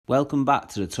Welcome back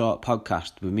to the Talk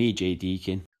Podcast with me, Jay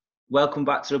Deakin. Welcome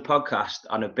back to the podcast,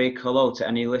 and a big hello to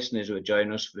any listeners who are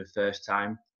joining us for the first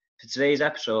time. For today's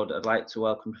episode, I'd like to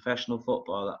welcome professional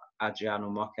footballer Adriano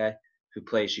Moque, who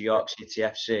plays for York City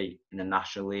FC in the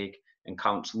National League and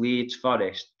counts Leeds,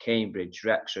 Forest, Cambridge,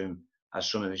 Wrexham as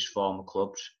some of his former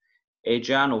clubs.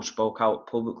 Adriano spoke out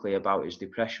publicly about his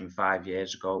depression 5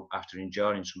 years ago after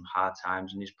enduring some hard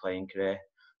times in his playing career.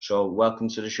 So welcome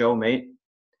to the show, mate.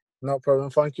 No problem.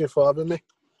 Thank you for having me.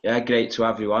 Yeah, great to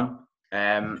have you on.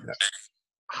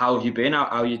 How have you been? How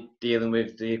are you dealing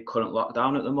with the current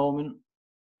lockdown at the moment?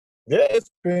 Yeah,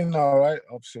 it's been all right.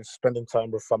 Obviously, spending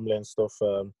time with family and stuff.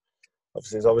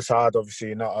 Obviously, it's always hard. Obviously,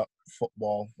 you're not at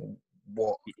football,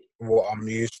 what I'm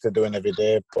used to doing every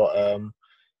day. But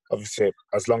obviously,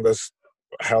 as long as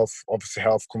health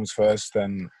comes first,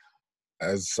 and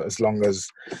as long as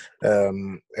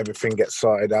everything gets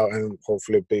sorted out, and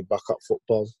hopefully be back at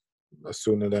football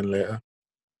sooner than later.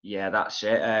 Yeah, that's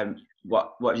it.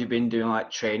 What have you been doing,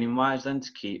 like training wise, then, to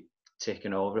keep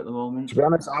ticking over at the moment? To be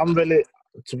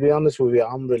honest, with you,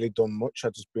 I haven't really done much.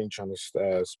 I've just been trying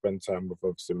to spend time with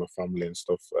obviously my family and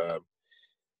stuff.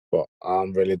 But I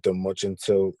haven't really done much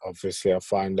until obviously I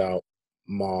find out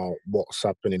more what's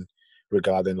happening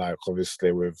regarding, like,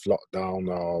 obviously with lockdown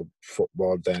or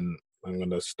football. Then I'm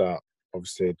gonna start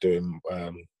obviously doing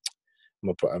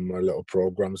my little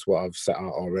programs what I've set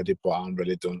out already. But I haven't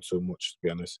really done too much, to be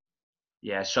honest.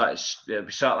 Yeah, so it'll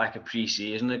be sort of like a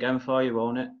pre-season again for you,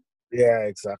 won't it? Yeah,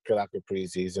 exactly, like a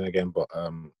pre-season again. But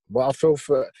I feel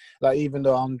for, like, even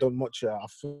though I haven't done much yet, I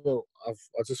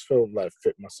just feel like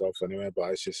fit myself anyway.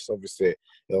 But it's just obviously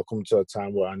it'll come to a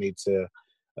time where I need to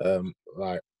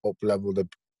like up level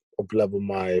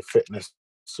my fitness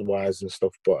wise and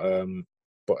stuff. But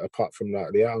apart from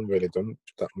that, yeah, I haven't really done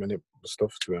that many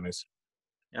stuff, to be honest.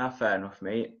 Yeah, fair enough,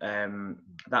 mate.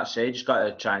 That's it. You just got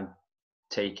to try and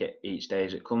take it each day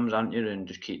as it comes, haven't you, and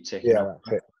just keep ticking Yeah, up.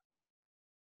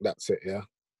 That's it. Yeah.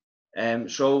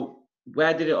 So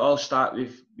where did it all start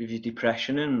with your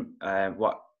depression, and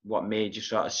what made you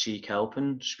sort of seek help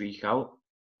and speak out?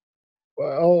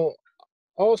 Well,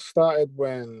 all started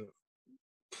when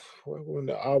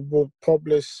I would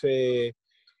probably say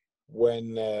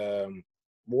when I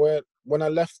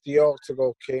left York to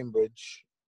go Cambridge,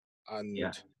 and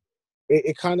Yeah.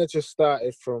 it kind of just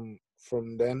started from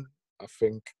then, I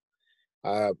think.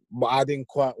 But I didn't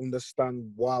quite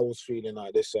understand why I was feeling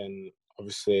like this, and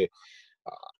obviously,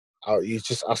 you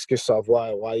just ask yourself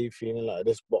why are you feeling like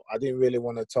this. But I didn't really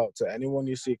want to talk to anyone,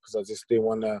 you see, because I just didn't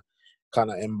want to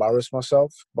kind of embarrass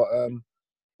myself. But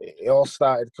it all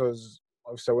started because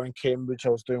obviously when Cambridge, I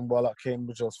was doing well at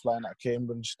Cambridge. I was flying at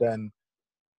Cambridge then,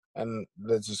 and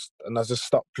I just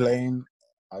stopped playing.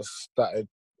 I started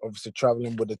obviously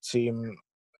traveling with the team,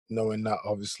 knowing that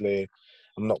obviously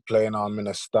I'm not playing, or I'm in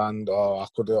a stand, or I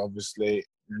could obviously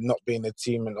not be in the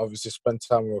team and obviously spend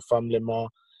time with family more.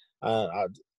 I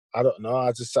don't know.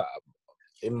 I just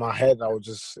in my head,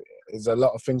 there's a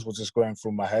lot of things were just going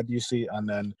through my head, you see, and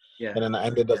then I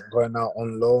ended up going out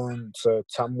on loan to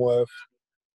Tamworth,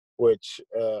 which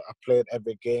I played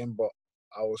every game, but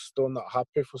I was still not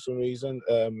happy for some reason.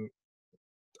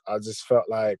 I just felt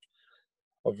like,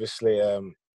 obviously,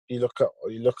 you look at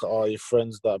all your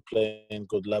friends that are playing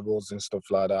good levels and stuff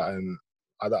like that, and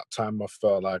at that time I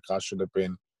felt like I should have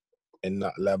been in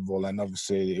that level, and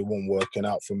obviously it wasn't working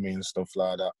out for me and stuff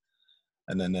like that.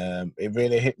 And then it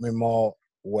really hit me more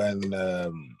when I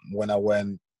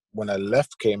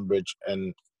left Cambridge,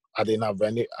 and I didn't have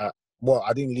any. I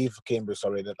didn't leave Cambridge.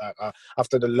 Sorry,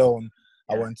 after the loan,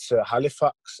 I went to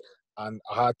Halifax, and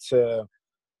I had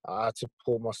to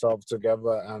pull myself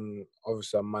together, and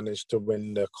obviously I managed to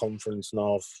win the Conference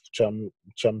North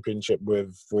Championship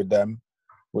with them,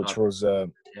 which went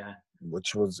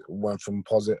from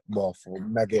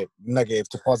from negative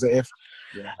to positive.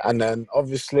 Yeah. And then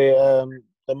obviously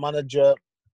the manager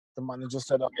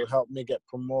said, "Will help me get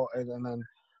promoted, and then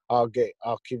I'll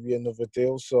give you another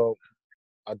deal." So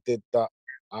I did that,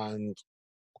 and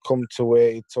come to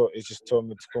where he just told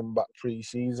me to come back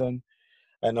pre-season.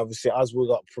 And obviously, as we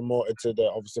got promoted to the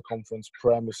obviously Conference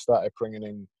Prem, we started bringing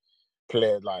in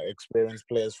players, like experienced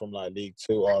players from like League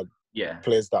Two, or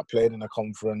players that played in the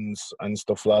conference and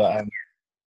stuff like that. And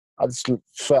I just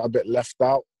felt a bit left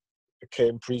out. I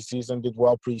came pre-season, did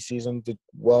well pre-season, did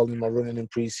well in my running in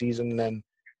pre-season, and then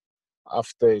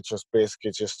after it just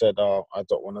basically just said, "Oh, I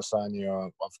don't want to sign you.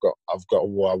 I've got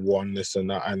what I won, this and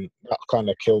that," and that kind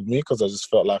of killed me, because I just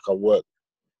felt like I worked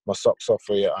my socks off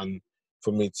for you, and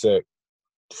for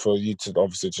you to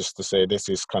obviously just to say this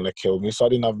is kind of killed me. So I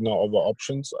didn't have no other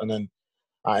options, and then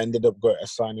I ended up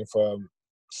signing for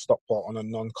Stockport on a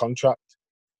non-contract.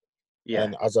 Yeah.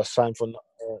 And as I signed for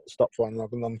Stockport on a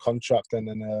non-contract, and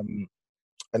then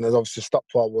obviously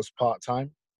Stockport was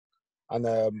part-time, and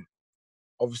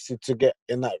obviously to get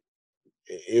in that,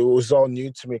 it was all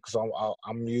new to me because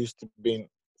I'm used to being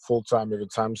full-time every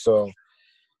time, so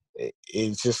it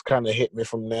just kind of hit me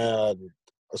from there.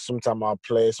 Sometimes I'll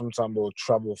play, sometimes we'll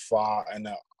travel far, and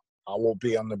I won't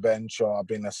be on the bench or I'll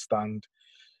be in a stand,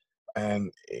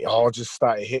 and it all just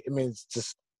started hitting me. It's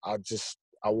just I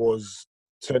was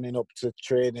turning up to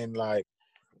training like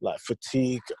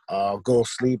fatigue. Go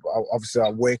sleep. Obviously,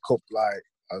 I wake up like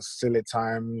at silly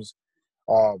times,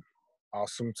 or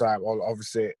sometimes, or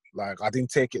obviously, like I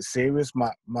didn't take it serious.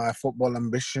 My football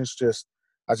ambitions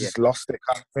I just lost it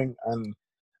kind of thing, and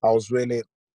I was really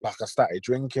I started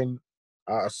drinking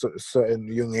at a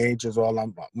certain young age as well. I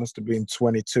must have been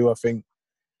 22, I think,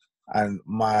 and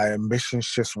my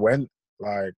ambitions just went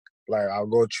like I'll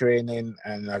go training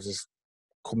and I just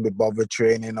couldn't be bothered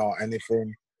training or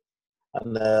anything,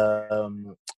 and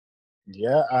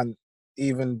and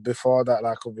even before that,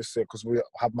 like obviously, because we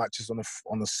have matches on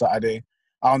a Saturday,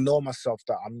 I'll know myself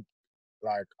that I'm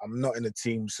not in the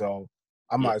team, so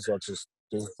I might as well just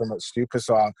do something stupid.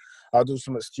 So I'll do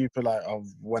something stupid like I've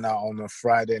went out on a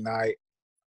Friday night,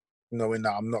 knowing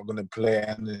that I'm not going to play,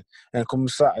 and come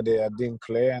Saturday I didn't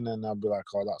play, and then I'll be like,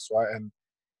 oh, that's right, and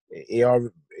it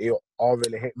all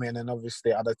really hit me. And then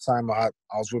obviously at the time I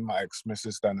was with my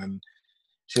ex-missus then, and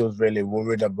she was really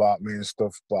worried about me and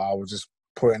stuff, but I was just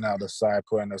putting it aside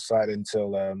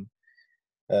until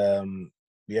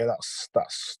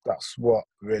that's what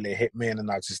really hit me, and then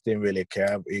I just didn't really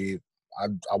care.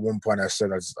 At one point I said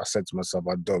to myself,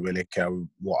 I don't really care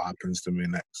what happens to me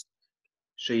next.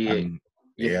 So And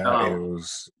you fell out. it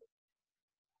was.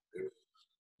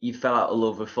 You fell out of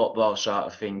love with football, sort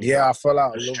of thing. Yeah, I fell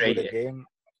out of love with the game.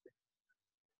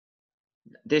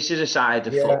 This is a side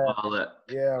of football that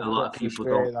a lot of people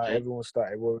don't. Like everyone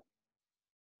started worrying.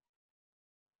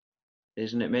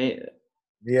 Isn't it, mate?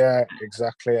 Yeah,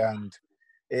 exactly. And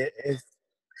it's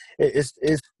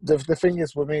the thing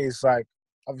is with me is like,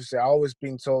 obviously I always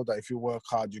been told that if you work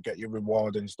hard you get your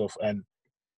reward and stuff, and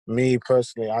me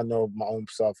personally, I know my own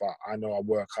self, I know I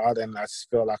work hard, and I just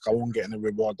feel like I won't get any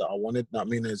reward that I wanted. That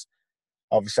mean is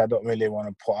obviously I don't really want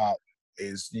to put out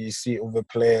is you see other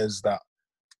players that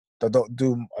don't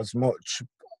do as much,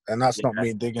 and that's not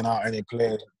me digging out any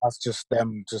players, that's just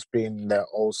them just being their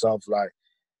old self, like,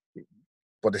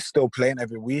 but they're still playing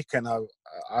every week, and I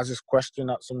just question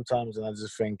that sometimes, and I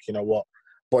just think, you know what?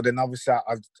 But then obviously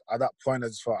at that point I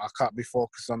just thought I can't be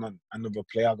focused on another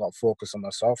player. I got to focus on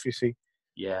myself. You see?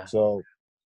 Yeah. So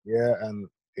yeah, and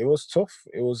it was tough.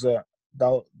 It was that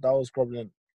was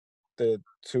probably the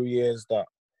 2 years that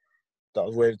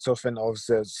was really tough, and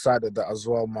obviously I decided that as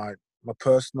well. My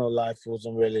personal life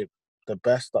wasn't really the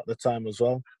best at the time as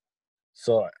well.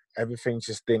 So everything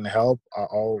just didn't help at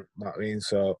all. You know what I mean?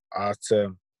 So I had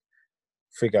to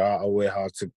figure out a way how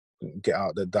to get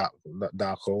out that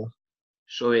dark hole.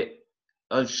 So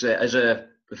obviously, as a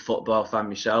football fan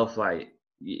myself, like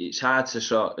it's hard to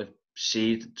sort of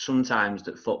see sometimes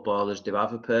that footballers do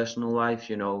have a personal life.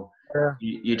 You know, Yeah.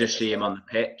 You just see them on the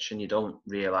pitch, and you don't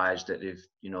realise that they've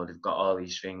got all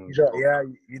these things.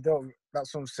 You don't.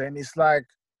 That's what I'm saying. It's like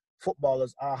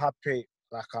footballers are happy.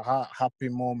 Like a happy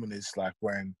moment is like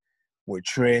when we're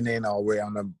training or we're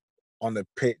on the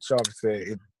pitch.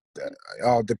 Obviously, it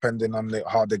all depending on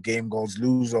how the game goes,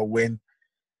 lose or win.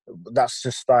 That's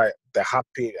just like the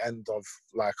happy end of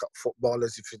like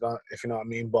footballers, if you know what I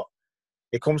mean. But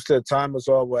it comes to a time as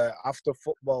well where after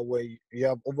football, where you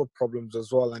have other problems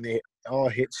as well, and it all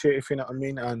hits you, if you know what I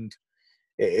mean. And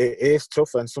it is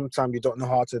tough, and sometimes you don't know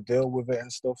how to deal with it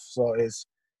and stuff. So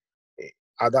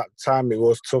at that time it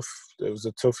was tough. It was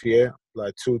a tough year,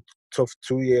 like 2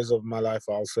 years of my life,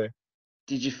 I'll say.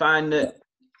 Did you find that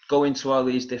going to all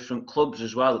these different clubs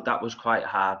as well, that was quite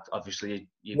hard? Obviously,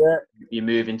 you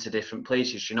move into different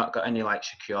places. You've not got any like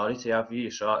security, have you?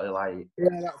 You sort of like.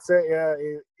 Yeah, that's it. Yeah,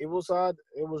 it was hard.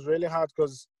 It was really hard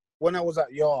because when I was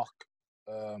at York,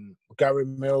 Gary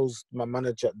Mills, my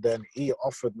manager then, he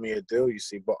offered me a deal, you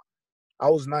see, but I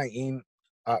was 19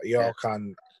 at York,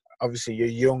 and obviously you're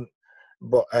young,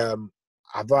 but I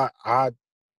had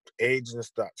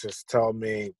agents that just tell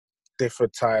me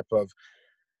different type of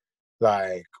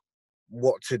like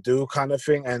what to do kind of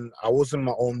thing, and I wasn't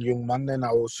my own young man then.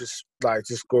 I was just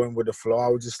going with the flow. I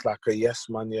was just like a yes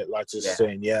man,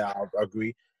 saying yeah, I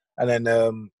agree. And then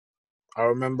I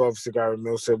remember obviously Gary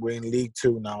Mills said we're in League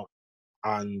 2 now,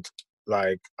 and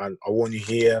I want you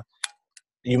here.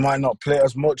 You might not play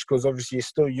as much because obviously you're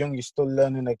still young, you're still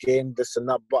learning the game, this and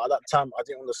that. But at that time, I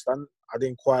didn't understand. I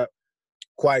didn't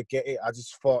quite get it. I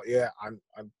just thought, yeah,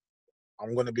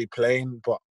 I'm gonna be playing,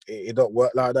 but it don't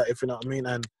work like that, if you know what I mean.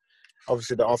 And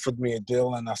obviously they offered me a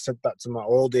deal, and I said that to my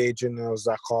old agent, and I was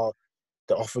like, oh,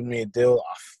 they offered me a deal.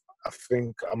 I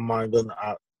think I'm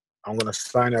gonna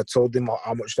sign it. I told them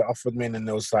how much they offered me, and then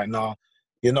they was like, no,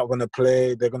 you're not gonna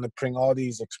play. They're gonna bring all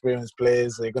these experienced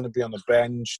players. They're gonna be on the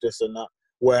bench, this and that.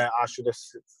 Where I should have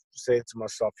said to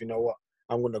myself, you know what,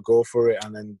 I'm gonna go for it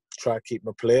and then try to keep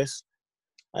my place.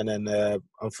 And then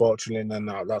unfortunately, then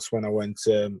that's when I went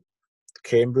to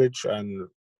Cambridge, and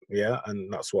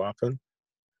that's what happened.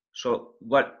 So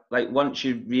once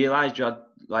you realised you had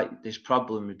like this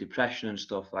problem with depression and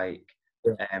stuff, like,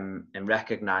 Yeah. and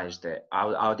recognised it,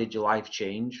 how did your life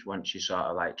change once you sort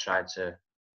of like tried to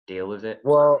deal with it?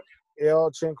 Well, it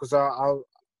all changed because I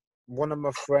one of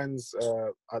my friends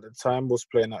at the time was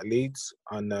playing at Leeds,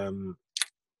 and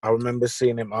I remember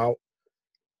seeing him out.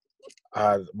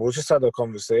 We just had a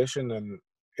conversation, and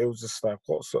it was just like,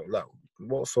 what's up? Like,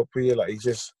 what's up with you? Like,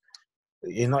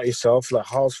 you're not yourself. Like,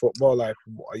 how's football? Like,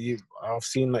 what are you? I've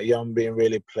seen that you haven't been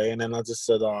really playing, and I just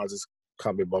said, I just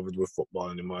can't be bothered with football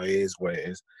anymore. It is what it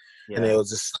is. Yeah. And it was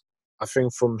just, I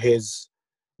think from his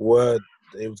word,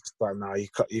 it was just like, nah,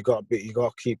 you got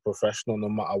to keep professional no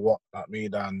matter what. I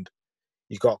mean, and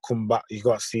you got to come back. You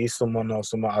got to see someone or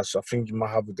something else. I think you might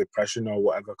have a depression or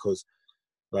whatever, because,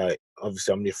 like,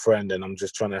 obviously I'm your friend and I'm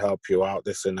just trying to help you out,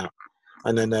 this and that.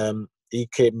 And then he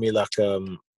gave me like a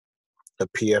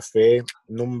PFA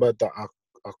number that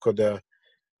I could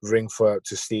ring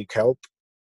to seek help.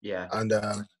 Yeah.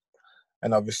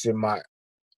 And obviously my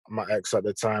ex at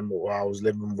the time, who I was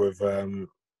living with,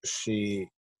 she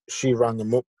rang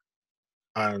him up,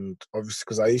 and obviously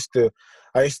because I used to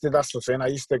that's what I'm saying, I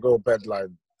used to go to bed like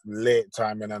late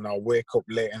time, and then I'll wake up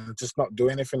late and just not do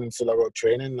anything until I go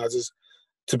training. I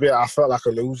felt like a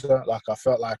loser. Like, I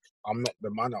felt like I'm not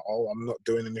the man at all. I'm not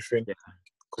doing anything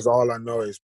because all I know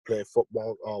is play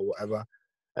football or whatever.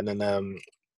 And then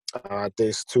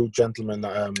there's two gentlemen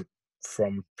that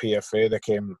from PFA that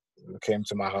came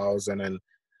to my house, and then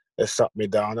they sat me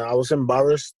down. I was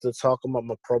embarrassed to talk about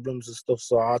my problems and stuff,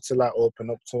 so I had to like open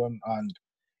up to them. And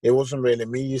it wasn't really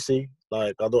me, you see.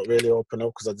 Like, I don't really open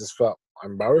up because I just felt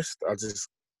embarrassed. I just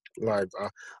like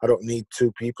I don't need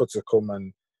two people to come,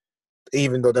 and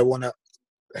even though they want to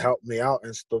help me out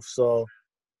and stuff. So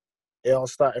it all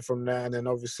started from there, and then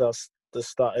obviously they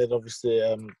started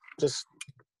just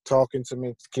talking to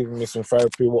me, giving me some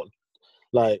therapy.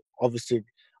 Obviously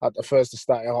at the first, they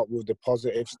started out with the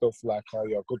positive stuff, like, oh,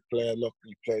 you're a good player, look,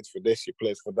 you played for this, you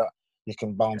played for that, you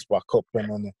can bounce back up.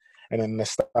 And then they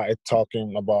started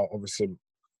talking about obviously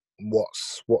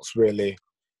what's really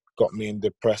got me in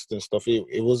depressed and stuff.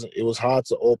 It was hard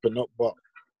to open up, but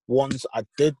once I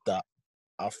did that,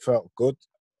 I felt good,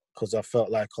 because I felt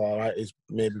like, all right, there's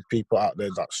maybe people out there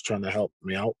that's trying to help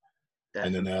me out.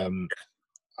 Definitely. And then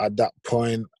at that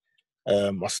point,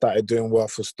 I started doing well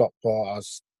for Stockport.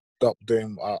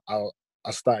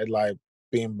 I started like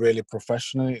being really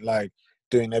professional, like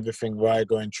doing everything right,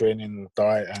 going training,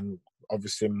 diet, and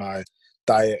obviously my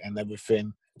diet and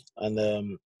everything.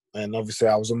 And obviously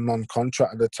I was on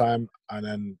non-contract at the time, and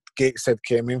then Gateshead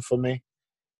came in for me.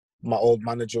 My old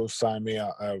manager signed me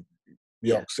at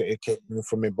York City, came in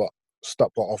for me, but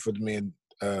Stockport offered me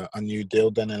a new deal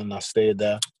then, and I stayed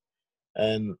there.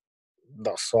 And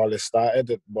that's all it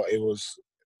started. But it was,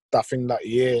 I think that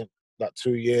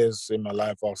 2 years in my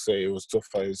life, I'll say it was tough.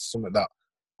 It's something that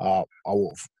I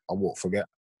won't forget.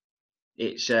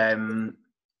 It's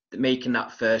making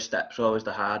that first step's always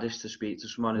the hardest, to speak to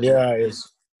someone, isn't Yeah, it? it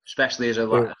is. Especially as a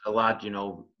lad, you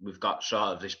know, we've got sort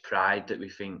of this pride that we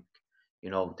think,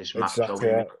 you know, this match. Exactly.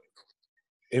 Yeah.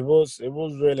 It was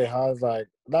really hard. Like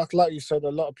you said, a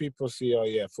lot of people see, oh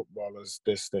yeah, footballers,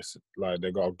 this, like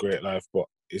they got a great life, but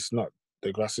it's not.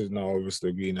 The grass is not always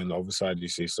the green on the other side, you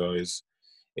see. So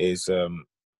it's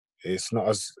not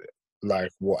as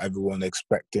like what everyone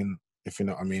expecting, if you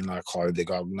know what I mean. Like, oh, they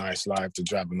got a nice life, to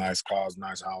drive nice cars,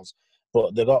 nice house,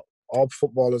 but they got all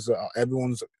footballers that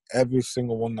every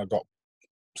single one that got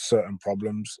certain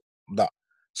problems that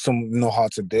some know how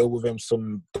to deal with them,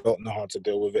 some don't know how to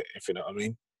deal with it, if you know what I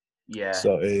mean. Yeah.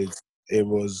 So it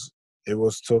was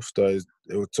tough though.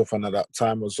 It was tough, and at that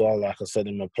time as well, like I said,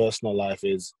 in my personal life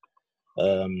is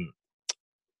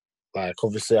like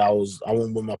obviously I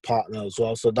went with my partner as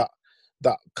well, so that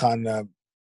kind of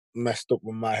messed up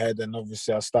with my head, and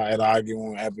obviously I started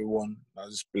arguing with everyone. I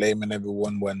was blaming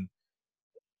everyone when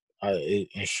I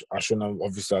shouldn't have.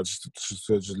 Obviously I just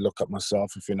look at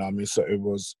myself, if you know what I mean. So it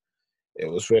was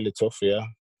really tough, yeah.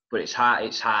 But it's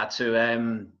hard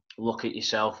to look at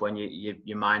yourself when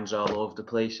your mind's all over the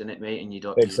place, isn't it, mate? And you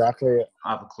don't Exactly.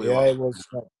 have a clue. Yeah, it was.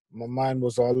 My mind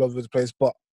was all over the place,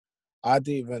 but I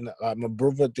didn't even like my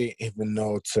brother didn't even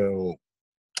know till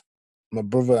my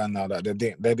brother and all that they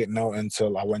didn't know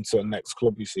until I went to the next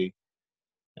club, you see.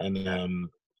 And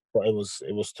but it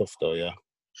was tough though, yeah.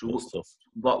 It was So tough.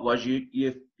 what was like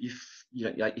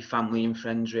your family and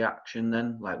friends' reaction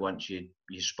then? Like once you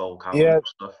spoke out Yeah, and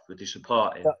stuff, were they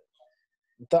supportive?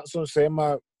 that's what I'm saying.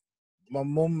 My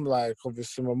mum, like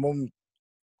obviously my mum,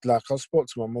 like I spoke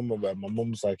to my mum about it. My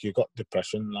mum's like, you got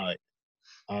depression, like,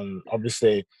 and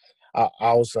obviously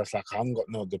I was just like, I haven't got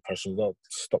no depression. Don't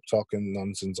stop talking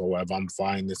nonsense or whatever. I'm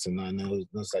fine, this and that. And I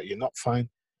was like, you're not fine.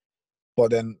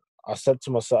 But then I said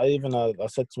to myself, I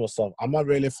said to myself, am I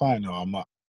really fine or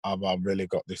have I really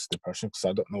got this depression? Because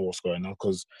I don't know what's going on.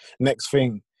 Because next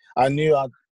thing, I knew I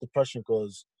had depression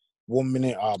because 1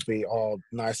 minute I'll be all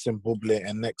nice and bubbly,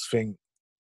 and next thing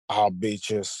I'll be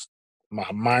just, my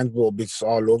mind will be just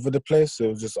all over the place.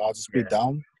 I'll just be Yeah.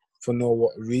 down for no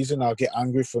reason. I'll get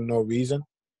angry for no reason.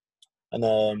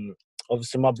 And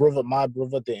obviously my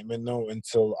brother didn't even know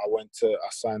until I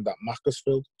signed at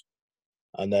Macclesfield.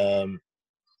 And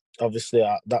obviously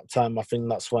at that time, I think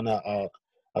that's when I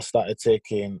started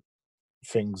taking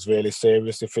things really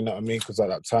serious, if you know what I mean. Because at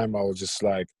that time, I was just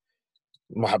like,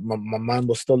 my mind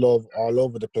was still all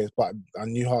over the place, but I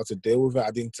knew how to deal with it.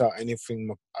 I didn't tell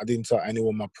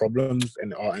anyone my problems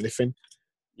or anything.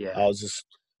 Yeah. I was just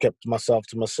kept myself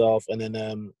to myself. And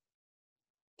then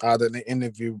I had an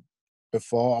interview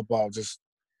before about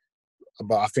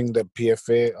I think the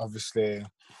PFA obviously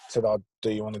said, "Oh,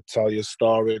 do you want to tell your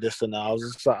story, this and that?" I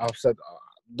was just like, I said, I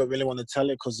don't really want to tell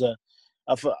it because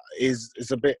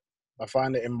it's a bit. I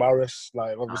find it embarrassed,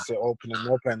 like obviously opening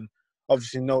up, and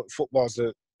obviously football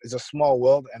is a small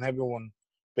world, and everyone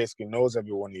basically knows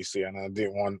everyone, you see. And I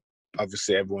didn't want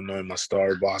obviously everyone knowing my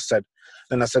story, but I said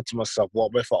to myself,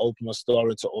 what if I open my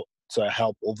story to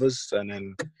help others? And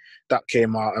then that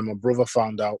came out, and my brother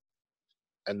found out,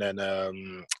 and then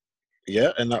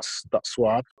yeah, and that's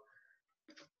why.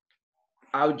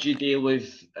 How do you deal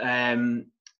with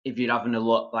if you're having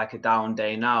like a down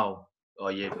day now,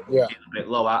 or you Yeah, feel a bit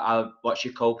low? What's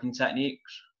your coping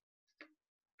techniques?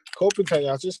 coping technique.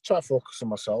 I just try to focus on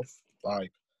myself.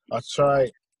 Like I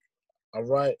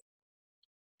write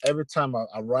every time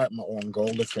I write my own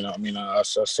goal. If you know what I mean, I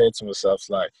say to myself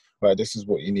like, right, this is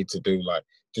what you need to do. Like,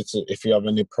 if you have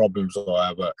any problems or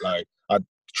whatever, like I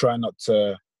try not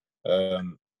to,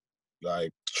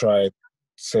 like try.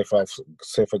 Say for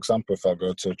example, if I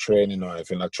go to training or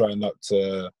anything, I try not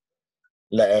to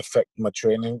let it affect my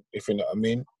training, if you know what I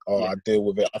mean, or Yeah. I deal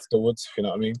with it afterwards, if you know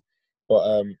what I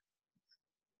mean.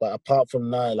 But apart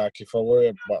from that, like if I worry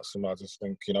about something, I just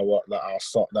think, you know what, like I'll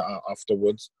sort that out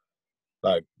afterwards.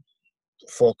 Like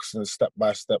focusing step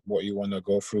by step what you want to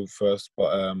go through first.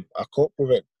 But I cope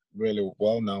with it really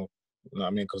well now. You know what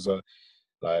I mean? Because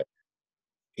like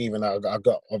even I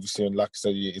got obviously, like I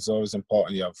said, it's always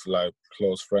important you have like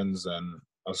close friends, and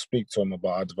I'll speak to them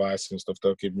about advice and stuff.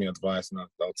 They'll give me advice, and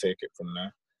I'll take it from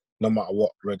there, no matter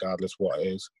what, regardless what it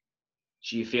is.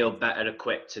 Do you feel better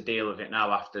equipped to deal with it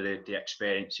now after the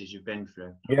experiences you've been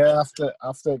through? Yeah,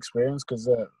 after experience, because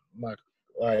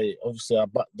like obviously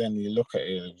back then you look at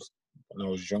it, when I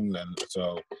was young then,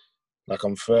 so like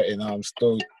I'm 30 now, I'm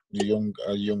still a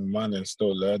young man and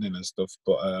still learning and stuff,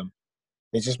 but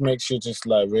it just makes you just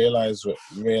like realize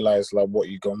like what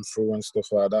you've gone through and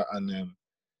stuff like that, and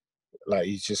like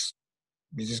you just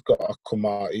gotta come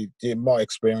out. You're more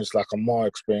experienced. Like I'm more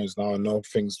experienced now. I know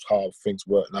how things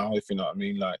work now. If you know what I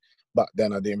mean. Like back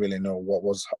then, I didn't really know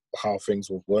how things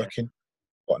were working,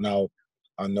 but now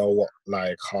I know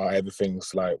how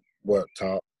everything's like worked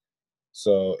out.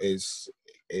 So it's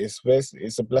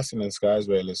a blessing in disguise,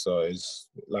 really. So it's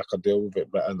like I deal with it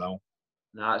better now.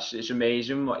 No, it's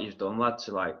amazing what you've done, lad,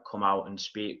 to like come out and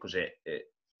speak, because it it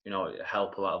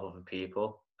help a lot of other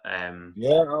people.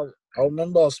 Yeah, I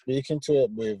remember I was speaking to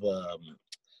it with I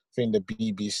think the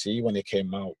BBC when it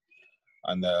came out,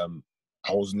 and I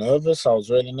was nervous. I was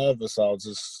really nervous. I was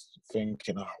just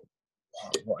thinking,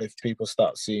 oh, what if people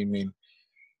start seeing me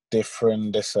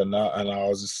different, this and that? And I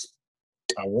was just,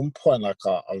 at one point, like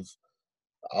I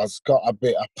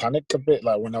panicked a bit.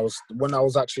 Like when I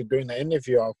was actually doing the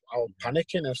interview, I was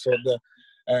panicking, and so the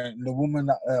woman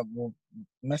that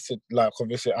messaged, like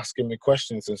obviously asking me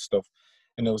questions and stuff,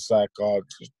 and it was like, oh,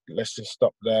 let's just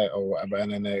stop there or whatever.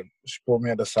 And then she brought me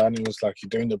at the side and was like, you're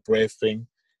doing the brave thing.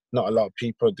 Not a lot of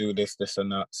people do this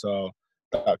and that. So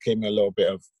that gave me a little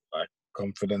bit of like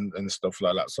confidence and stuff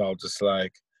like that. So I was just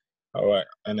like, all right.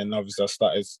 And then obviously I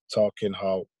started talking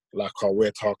how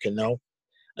we're talking now.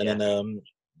 And Yeah. then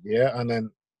yeah, and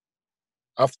then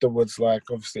afterwards, like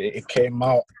obviously it came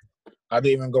out. I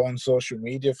didn't even go on social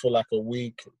media for like a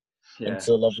week Yeah.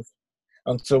 until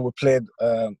until we played.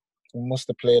 We must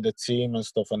have played a team and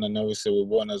stuff, and then obviously we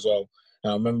won as well.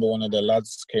 And I remember one of the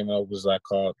lads came out was like,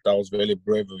 "Oh, that was really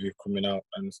brave of you coming out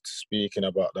and speaking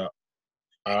about that."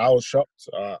 And I was shocked.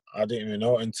 I didn't even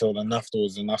know it until then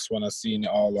afterwards, and that's when I seen it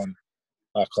all on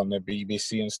the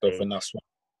BBC and stuff, and that's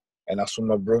when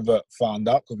my brother found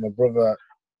out, because my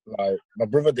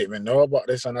brother didn't even know about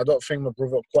this, and I don't think my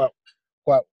brother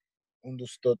quite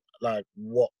understood like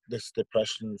what this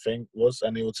depression thing was,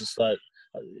 and he was just like,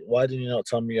 "Why didn't you not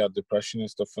tell me you had depression and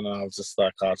stuff?" And I was just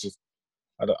like, I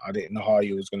didn't know how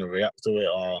you was gonna react to it,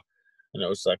 and it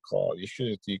was like, "Oh, you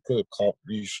could have called.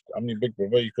 I mean, big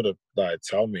brother, you could have like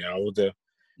tell me. I would have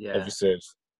obviously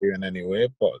doing anyway."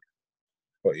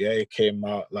 But yeah, it came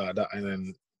out like that, and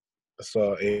then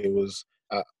so it was.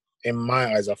 In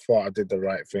my eyes, I thought I did the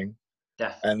right thing,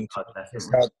 Definitely.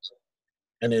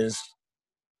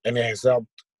 And it has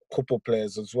helped a couple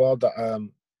players as well. That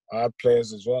I had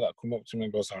players as well that come up to me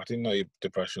and goes, "I didn't know you have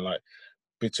depression." Like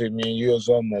between me and you as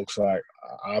well, Mugs. Like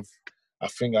I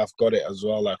think I've got it as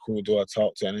well. Like, who do I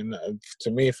talk to? And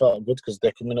to me, it felt good because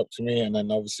they're coming up to me, and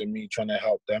then obviously me trying to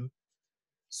help them.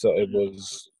 So it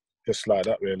was just like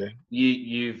that, really.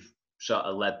 You've sort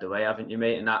of led the way, haven't you,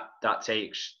 mate? And that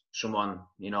takes someone,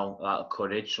 you know, that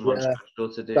courage, someone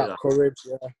special to do that. Courage,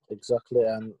 yeah, exactly.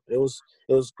 And it was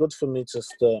good for me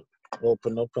just to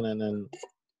open up, and then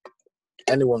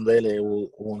anyone really who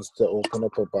wants to open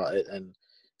up about it, and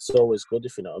it's always good,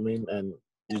 if you know what I mean. And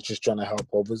you're just trying to help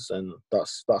others, and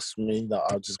that's me. That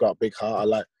I've just got a big heart. I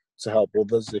like to help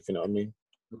others, if you know what I mean.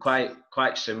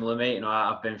 Quite similar, mate. You know,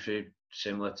 I've been through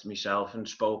similar to myself and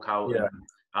spoke out. Yeah. And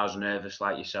I was nervous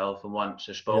like yourself, and once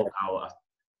I spoke out,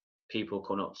 people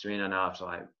come up to me, and I was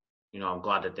like, you know, I'm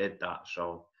glad I did that.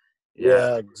 So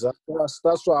yeah, exactly.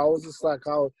 That's what I was just like.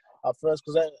 At first,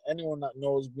 because anyone that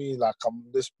knows me, like, I'm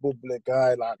this bubbly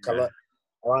guy. Like, I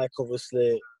like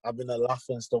obviously I've been a laugh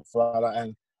and stuff like that,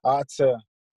 and I had to.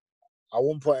 At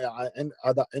one point,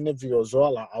 at that interview as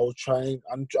well, like, I was trying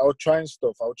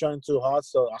stuff. I was trying too hard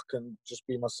so I can just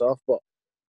be myself. But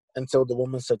until the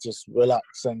woman said, just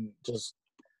relax and just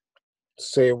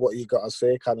say what you got to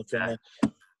say, kind of thing.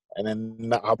 And then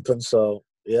that happened. So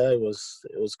yeah, it was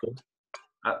good.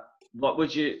 What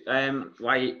would you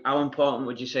like? How important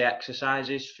would you say exercise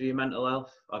is for your mental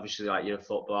health? Obviously, like, you're a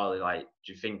footballer. Like,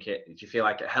 do you feel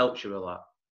like it helps you a lot?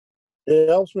 It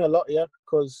helps me a lot, yeah,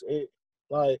 because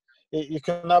you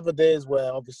can have a days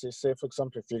where, obviously, say for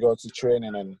example, if you go to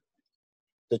training and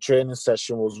the training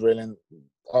session was really,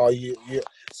 or you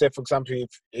say for example,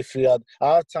 if you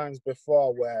I had times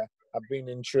before where I've been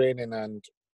in training and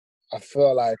I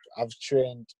feel like I've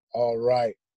trained all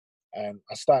right. And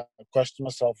I start to question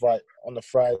myself, right, on the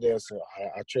Friday, so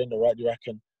I trained all right. Do you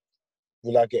reckon,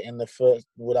 will I get in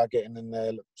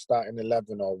the starting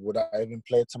 11, or would I even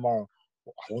play tomorrow?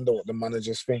 I wonder what the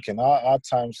manager's thinking. I at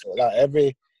times, like,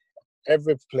 every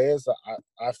players that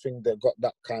I think they've got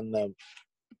that kind of,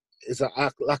 it's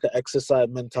like an exercise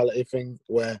mentality thing,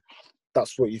 where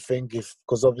that's what you think,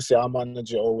 because obviously our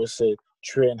manager always say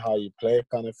train how you play,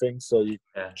 kind of thing. So you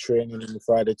training on the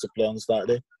Friday to play on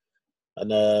Saturday. And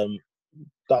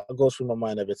that goes through my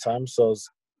mind every time. So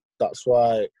that's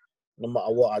why no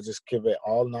matter what, I just give it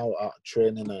all now at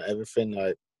training and everything,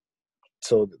 like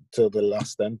till the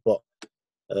last end. But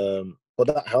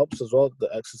that helps as well. The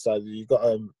exercise, you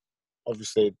got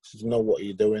obviously to know what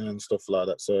you're doing and stuff like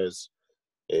that. So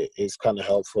it's kind of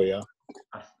helpful, yeah.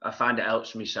 I find it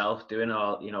helps myself doing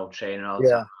all, you know, training all the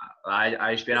time.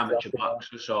 I used to be an amateur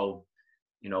boxer, so,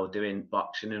 you know, doing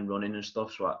boxing and running and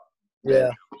stuff. So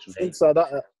things like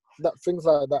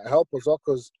that help as well,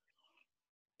 because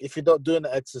if you're not doing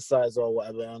the exercise or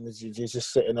whatever, and you're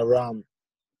just sitting around,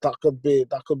 that could be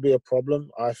a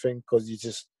problem, I think,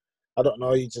 because I don't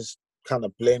know, you just kind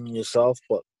of blaming yourself,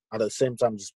 but at the same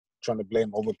time just trying to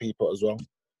blame other people as well.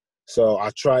 So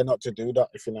I try not to do that,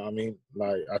 if you know what I mean.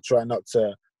 Like, I try not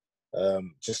to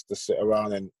just to sit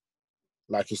around and,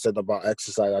 like you said about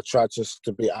exercise, I try just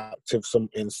to be active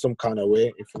in some kind of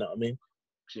way, if you know what I mean.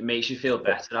 It makes you feel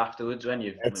better afterwards when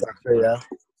you've... Exactly,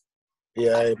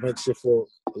 yeah, it makes you feel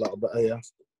a lot better, yeah.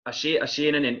 I see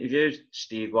in an interview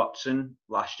Steve Watson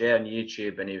last year on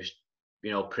YouTube, and he was,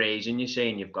 you know, praising you,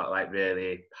 saying you've got like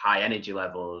really high energy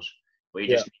levels, but you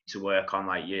just need to work on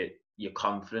like your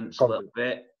confidence a little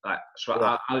bit. Like,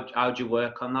 so how do you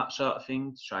work on that sort of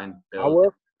thing to try and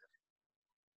build?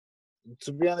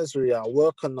 To be honest with you, I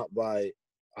work on that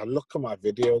I look at my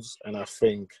videos and I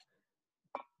think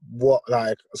what,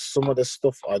 like, some of the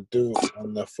stuff I do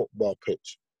on the football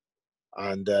pitch,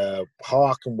 and how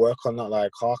I can work on that,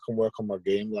 like how I can work on my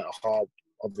game, like how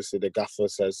obviously the gaffer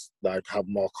says, like, have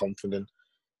more confidence,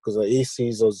 because he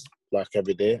sees us like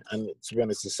every day. And to be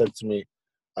honest, he said to me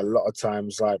a lot of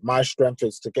times, like, my strength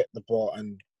is to get the ball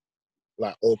and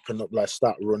like open up, like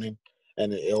start running,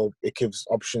 and it gives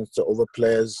options to other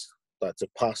players, like to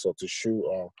pass or to shoot,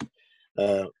 or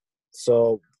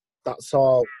so that's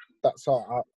how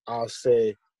I'll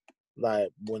say, like,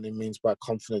 when it means by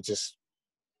confident, just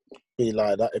be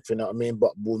like that, if you know what I mean.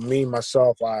 But with me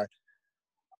myself, I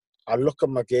look at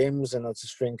my games and I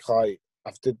just think, like,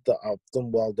 I've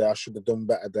done well there. I should have done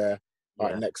better there.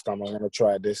 Like, next time I want to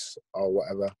try this or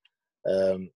whatever.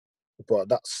 But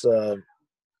that's that.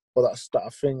 I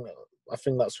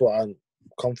think that's what I'm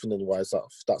confident wise.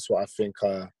 That's what I think.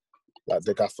 Like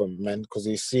the gaffer meant, because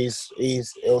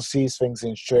he'll see things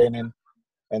in training,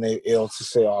 and he'll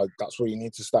just say, "Oh, that's what you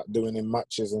need to start doing in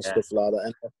matches and stuff like that."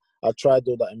 And I try to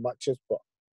do that in matches, but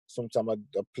sometimes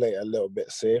I play it a little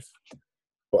bit safe.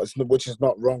 But which is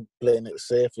not wrong, playing it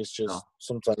safe. It's just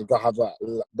sometimes you gotta have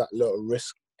that little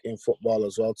risk in football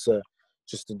as well, to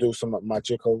do something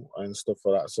magical and stuff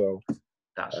like that. So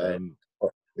that's it.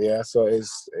 Yeah, so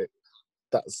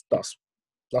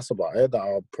that's about it that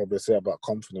I'll probably say about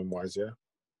confidence wise. Yeah.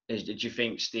 Did you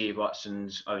think Steve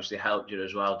Watson's obviously helped you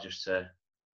as well, just to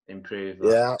improve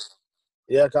that?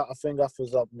 Yeah. I think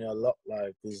Gaffer's helped me a lot.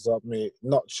 Like, he's helped me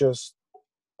not just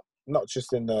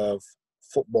in the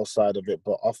football side of it,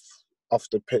 but off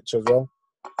the pitch as well.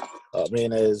 I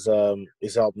mean,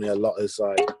 he's helped me a lot. It's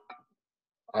like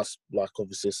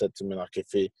obviously said to me, like,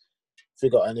 if you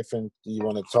got anything you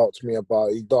want to talk to me about,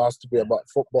 it don't have to be about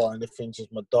football. Anything,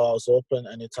 just my door's open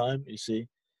anytime. You see,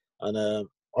 and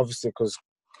obviously because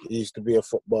he used to be a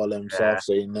footballer himself,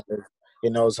 so he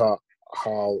knows how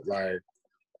how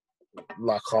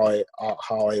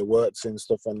it works and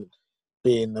stuff, and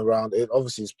being around it.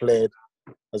 Obviously, he's played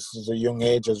at a young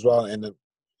age as well in the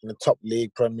top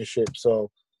league, Premiership.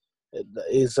 So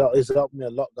he's helped me a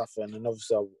lot, Gaffer, and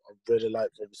obviously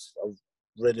I've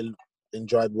really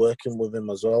enjoyed working with him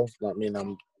as well. I mean,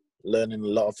 I'm learning a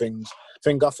lot of things. I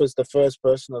think Gaffer's the first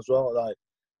person as well, like,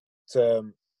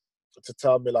 to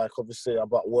tell me, like, obviously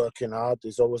about working hard.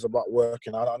 It's always about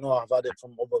working hard. I know I've had it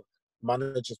from other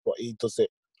managers, but he does it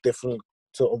different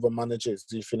to other managers,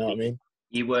 if you know what I mean.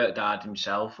 He worked hard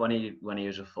himself when he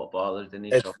was a footballer, didn't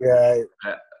he? He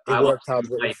worked hard.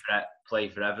 Play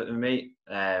for Everton, mate.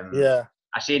 Yeah.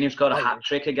 I seen him score a hat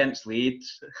trick against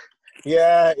Leeds.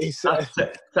 Yeah, he said.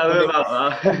 Tell me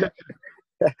about that.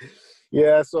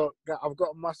 Yeah, so I've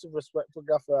got massive respect for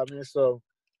Gaffer. I mean, so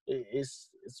it's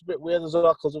a bit weird as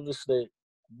well, because obviously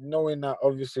knowing that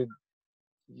obviously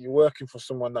you're working for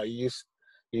someone that you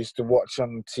used to watch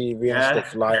on TV and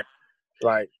stuff,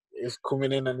 like is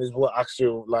coming in and is what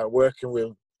actually like working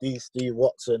with Steve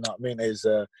Watson. I mean,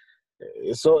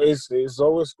 it's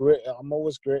always great. I'm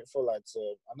always grateful. Like,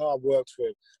 I know I've worked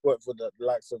with the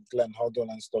likes of Glenn Hoddle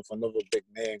and stuff, another big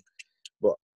name,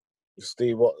 but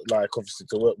Steve, like, obviously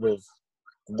to work with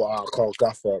what I call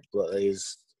Gaffer, but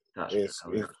it's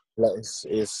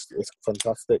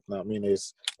fantastic. I mean,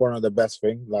 it's one of the best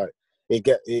things. Like, he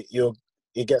gets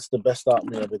the best out of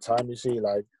me every time. You see,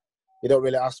 like, he don't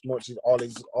really ask much.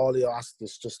 All he asks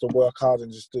is just to work hard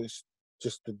and just to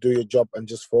do your job and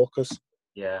just focus.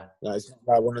 Yeah. Like, it's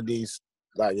not like one of these,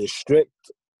 like, he's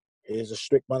strict. He's a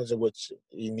strict manager, which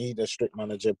you need a strict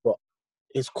manager, but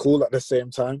he's cool at the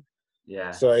same time.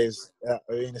 Yeah. So he's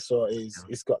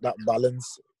got that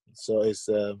balance. So he's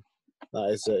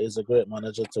a great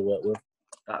manager to work with.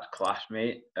 That's class,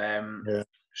 mate.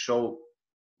 So,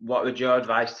 what would your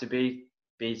advice be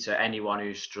to anyone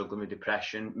who's struggling with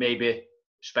depression? Maybe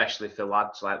especially for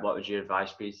lads. Like, what would your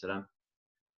advice be to them?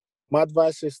 My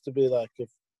advice is to be like,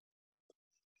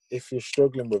 if you're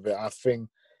struggling with it, I think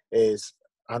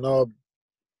I know,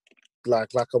 like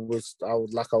I was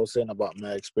saying about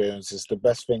my experiences, the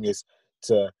best thing is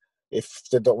to, if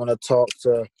they don't want to talk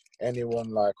to anyone,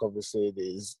 like, obviously it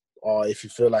is, or if you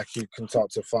feel like you can talk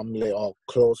to family or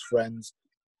close friends,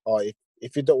 or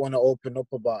if you don't want to open up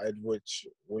about it,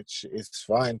 which is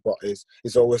fine, but it's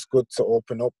always good to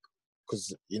open up,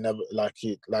 because you never, like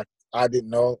I didn't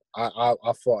know. I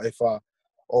thought if I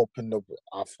opened up,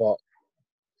 I thought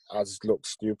I just looked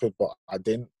stupid, but I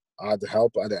didn't. I had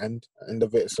help at the end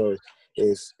of it. So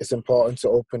it's important to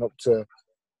open up to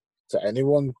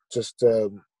anyone, just to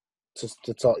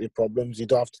talk your problems. You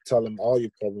don't have to tell them all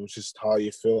your problems, just how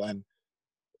you feel, and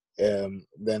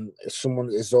then someone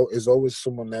is always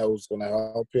someone there who's gonna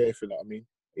help you, if you know what I mean.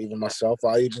 Even myself,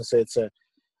 I even say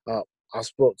I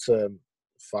spoke to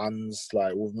fans,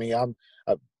 like, with me. I've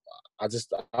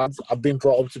been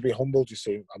brought up to be humble. You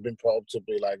see, I've been brought up to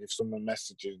be like, if someone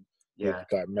messages, you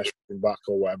like messaging back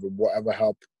or whatever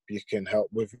help you can help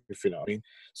with, if you know what I mean.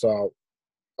 So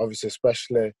obviously,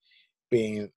 especially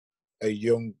being a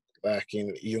young, like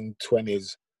in young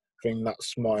 20s, I think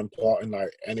that's more important.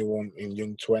 Like anyone in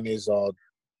young 20s, or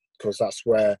because that's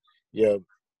where you're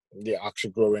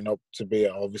actually growing up to be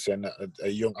obviously a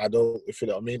young adult, if you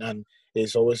know what I mean. And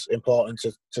it's always important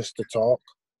to just to talk,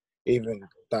 even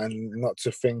than not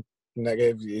to think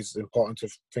negative. It's important to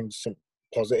think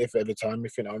positive every time,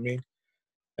 if you know what I mean.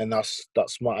 And that's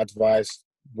my advice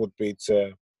would be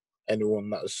to anyone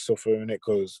that's suffering it,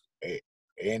 because it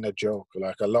ain't a joke.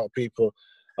 Like a lot of people,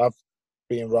 I've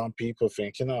been around people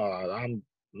thinking, "Oh, I'm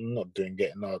not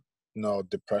getting no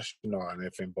depression or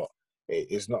anything," but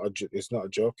it's not it's not a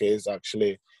joke. It is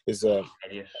actually is a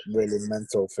really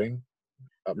mental thing.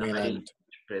 I mean, mate, and it's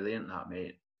brilliant, that,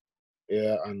 mate.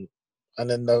 yeah, and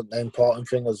then the important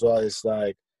thing as well is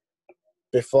like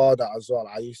before that as well,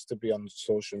 I used to be on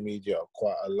social media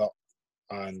quite a lot,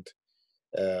 and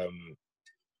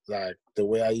like the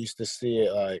way I used to see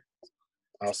it, like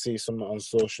I'll see someone on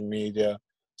social media,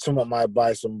 someone might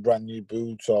buy some brand new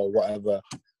boots or whatever.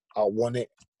 I want it,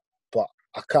 but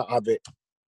I can't have it.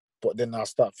 But then I'll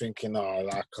start thinking,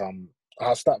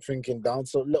 I'll start thinking down.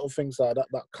 So little things like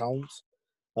that counts.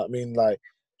 I mean, like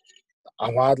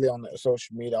I'm hardly on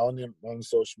social media. I only on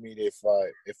social media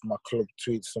if my club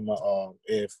tweets something, or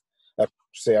if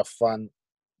say a fan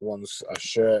wants a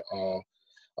shirt or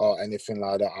anything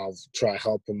like that. I'll try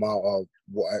help them out or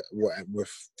what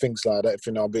with things like that. If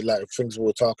you know, be like things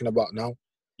we're talking about now.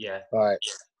 Yeah. Like,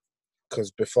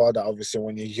 because before that, obviously,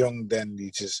 when you're young, then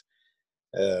you just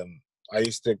I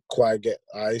used to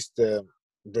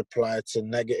reply to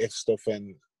negative stuff,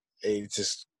 and it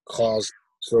just caused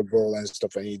trouble and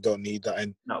stuff, and you don't need that.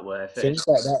 And not worth it. Things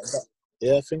like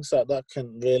that, things like that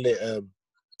can really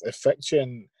affect you,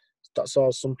 and that's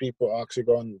how some people actually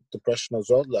go on depression as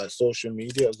well, like social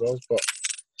media as well. But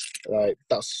like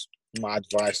that's my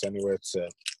advice anyway to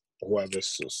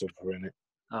whoever's suffering it.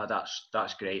 Oh,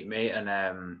 that's great, mate, and I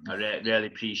really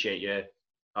appreciate you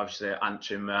obviously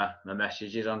answering my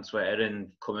messages on Twitter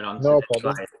and coming on No to this.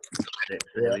 problem. It's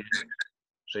brilliant.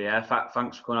 So yeah,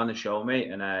 thanks for coming on the show, mate,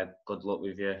 and good luck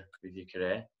with your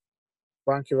career.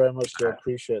 Thank you very much. I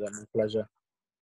appreciate that. My pleasure.